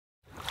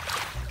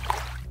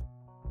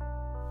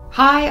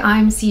Hi,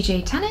 I'm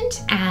CJ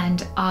Tennant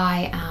and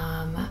I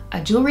am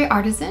a jewelry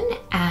artisan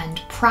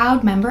and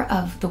proud member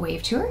of the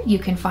Wave Tour. You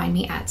can find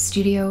me at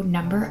studio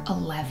number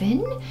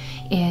 11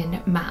 in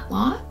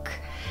Matlock.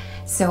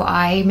 So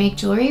I make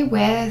jewelry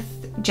with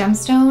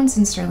gemstones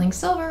and sterling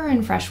silver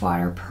and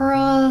freshwater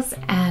pearls,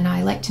 and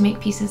I like to make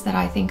pieces that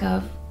I think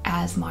of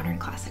as modern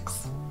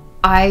classics.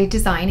 I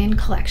design in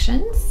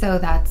collections, so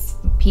that's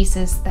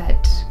pieces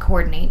that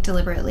coordinate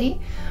deliberately,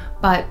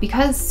 but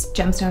because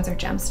gemstones are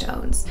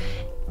gemstones,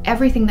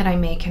 everything that I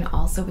make can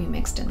also be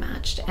mixed and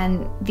matched.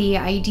 And the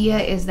idea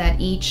is that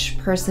each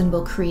person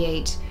will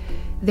create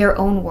their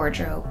own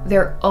wardrobe,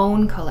 their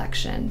own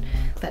collection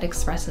that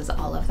expresses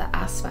all of the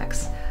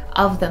aspects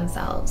of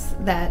themselves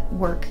that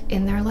work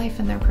in their life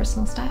and their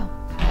personal style.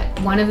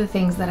 One of the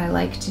things that I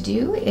like to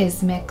do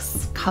is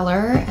mix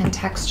color and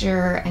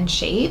texture and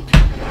shape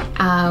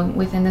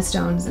within the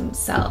stones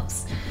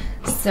themselves.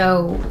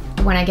 So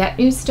when I get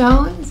new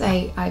stones,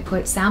 I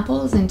put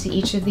samples into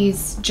each of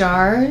these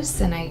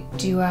jars and I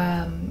do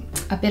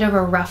a bit of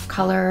a rough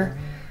color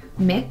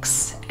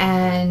mix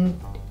and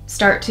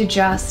start to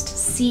just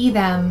see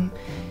them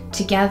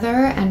together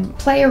and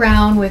play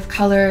around with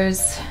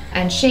colors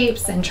and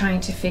shapes and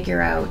trying to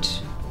figure out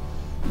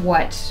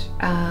what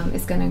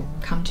is going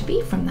to come to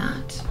be from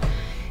that.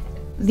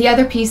 The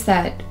other piece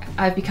that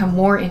I've become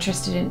more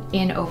interested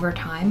in over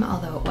time,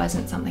 although it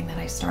wasn't something that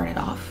I started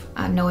off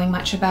knowing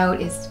much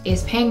about,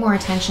 is paying more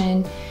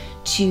attention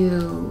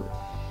to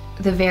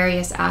the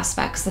various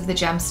aspects of the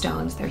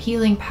gemstones, their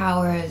healing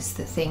powers,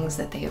 the things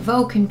that they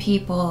evoke in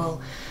people.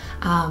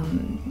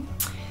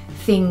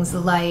 Things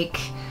like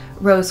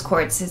rose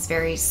quartz is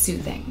very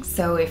soothing.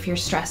 So if you're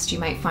stressed, you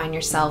might find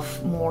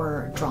yourself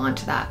more drawn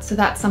to that. So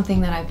that's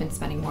something that I've been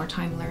spending more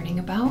time learning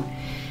about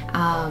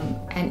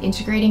and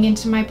integrating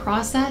into my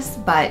process,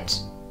 but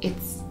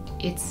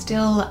it's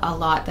still a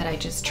lot that I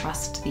just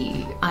trust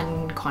the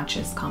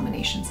unconscious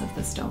combinations of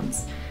the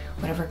stones.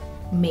 Whatever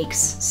makes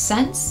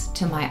sense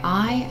to my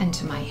eye and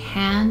to my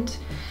hand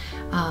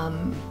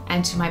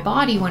and to my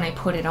body when I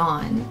put it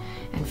on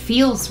and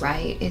feels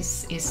right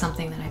is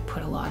something that I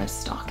put a lot of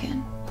stock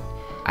in.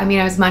 I mean,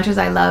 as much as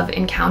I love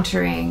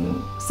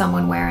encountering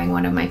someone wearing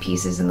one of my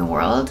pieces in the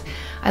world,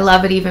 I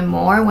love it even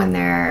more when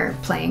they're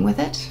playing with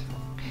it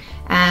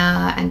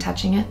and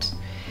touching it,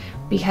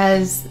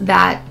 because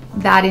that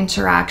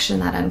interaction,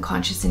 that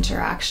unconscious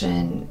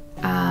interaction,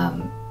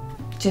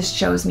 just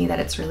shows me that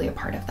it's really a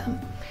part of them.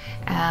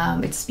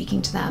 It's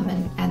speaking to them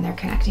and they're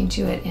connecting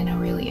to it in a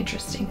really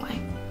interesting way.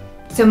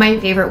 So my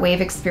favorite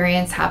wave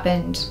experience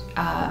happened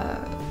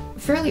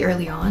fairly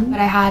early on, but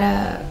I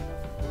had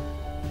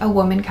a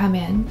woman come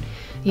in,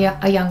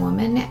 a young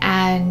woman,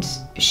 and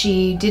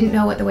she didn't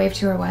know what the Wave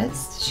Tour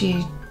was.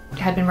 She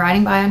had been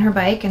riding by on her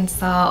bike and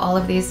saw all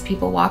of these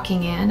people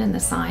walking in and the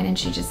sign, and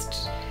she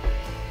just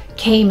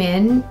came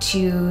in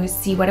to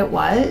see what it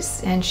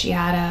was. And she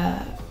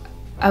had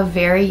a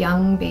very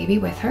young baby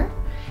with her,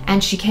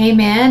 and she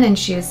came in and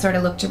she sort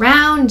of looked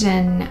around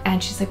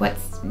and she's like,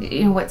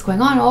 what's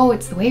going on? Oh,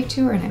 it's the Wave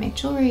Tour and I make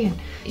jewelry. And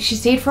she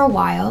stayed for a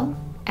while,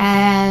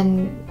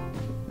 and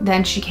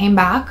then she came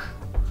back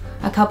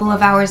a couple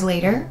of hours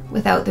later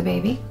without the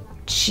baby.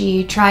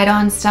 She tried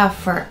on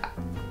stuff for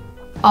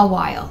a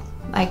while,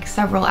 like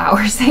several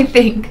hours, I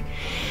think.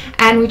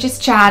 And we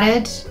just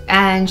chatted,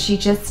 and she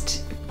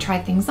just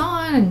tried things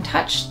on and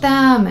touched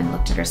them and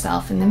looked at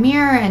herself in the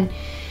mirror,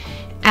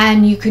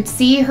 and you could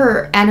see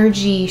her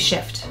energy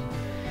shift.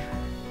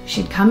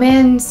 She'd come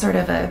in sort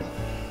of a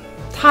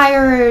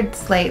tired,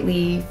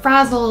 slightly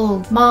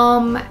frazzled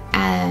mom,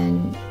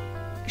 and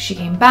she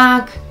came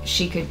back.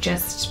 She could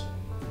just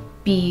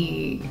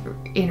be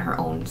in her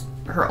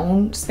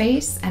own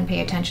space and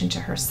pay attention to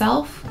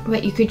herself.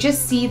 But you could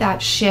just see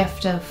that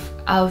shift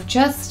of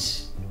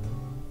just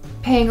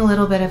paying a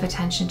little bit of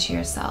attention to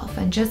yourself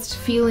and just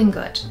feeling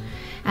good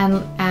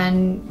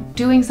and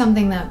doing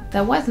something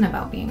that wasn't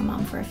about being a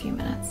mom for a few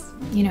minutes.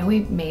 You know,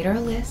 we made her a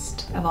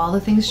list of all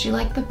the things she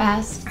liked the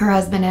best. Her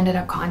husband ended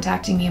up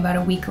contacting me about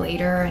a week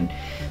later and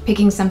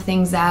picking some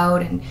things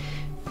out, and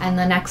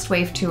the next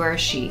Wave Tour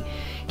she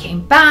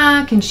came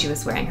back and she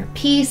was wearing her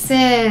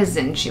pieces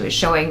and she was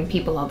showing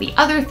people all the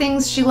other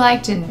things she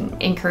liked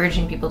and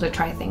encouraging people to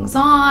try things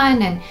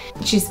on, and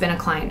she's been a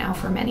client now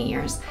for many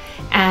years.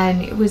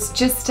 And it was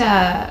just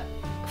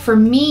for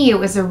me, it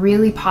was a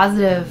really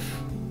positive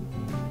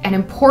and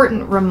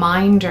important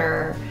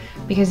reminder,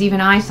 because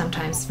even I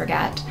sometimes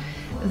forget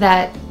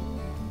that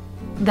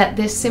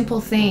this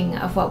simple thing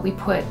of what we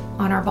put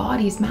on our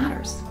bodies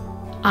matters.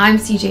 I'm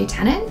CJ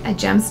Tennant, a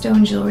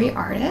gemstone jewelry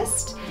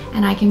artist,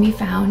 and I can be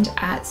found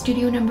at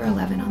studio number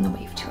 11 on the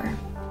Wave Tour.